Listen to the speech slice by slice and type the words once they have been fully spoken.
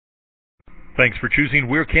Thanks for choosing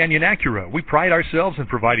Weir Canyon Acura. We pride ourselves in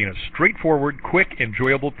providing a straightforward, quick,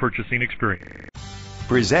 enjoyable purchasing experience.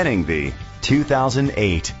 Presenting the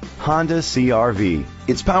 2008 Honda CR-V.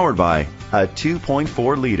 It's powered by a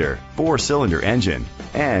 2.4-liter four-cylinder engine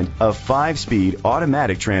and a 5-speed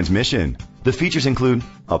automatic transmission. The features include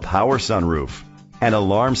a power sunroof, an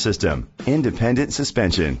alarm system, independent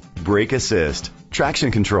suspension, brake assist,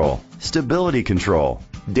 traction control, stability control,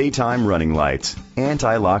 daytime running lights,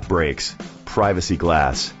 anti-lock brakes, privacy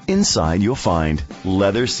glass. Inside you'll find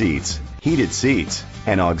leather seats, heated seats,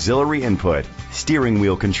 an auxiliary input, steering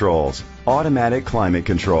wheel controls, automatic climate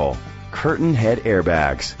control, curtain head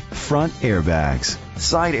airbags, front airbags,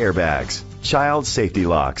 side airbags, child safety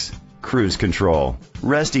locks, cruise control.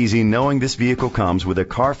 Rest easy knowing this vehicle comes with a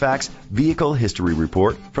Carfax Vehicle History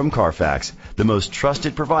Report from Carfax, the most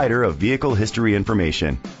trusted provider of vehicle history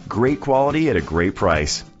information. Great quality at a great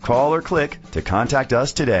price. Call or click to contact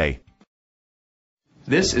us today.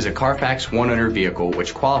 This is a Carfax one-owner vehicle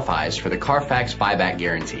which qualifies for the Carfax buyback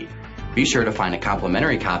guarantee. Be sure to find a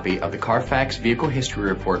complimentary copy of the Carfax Vehicle History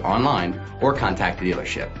Report online or contact the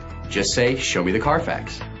dealership. Just say, "Show me the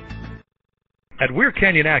Carfax." At Weir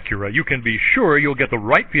Canyon Acura, you can be sure you'll get the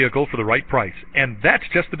right vehicle for the right price, and that's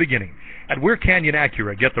just the beginning. At Weir Canyon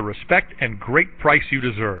Acura, get the respect and great price you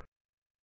deserve.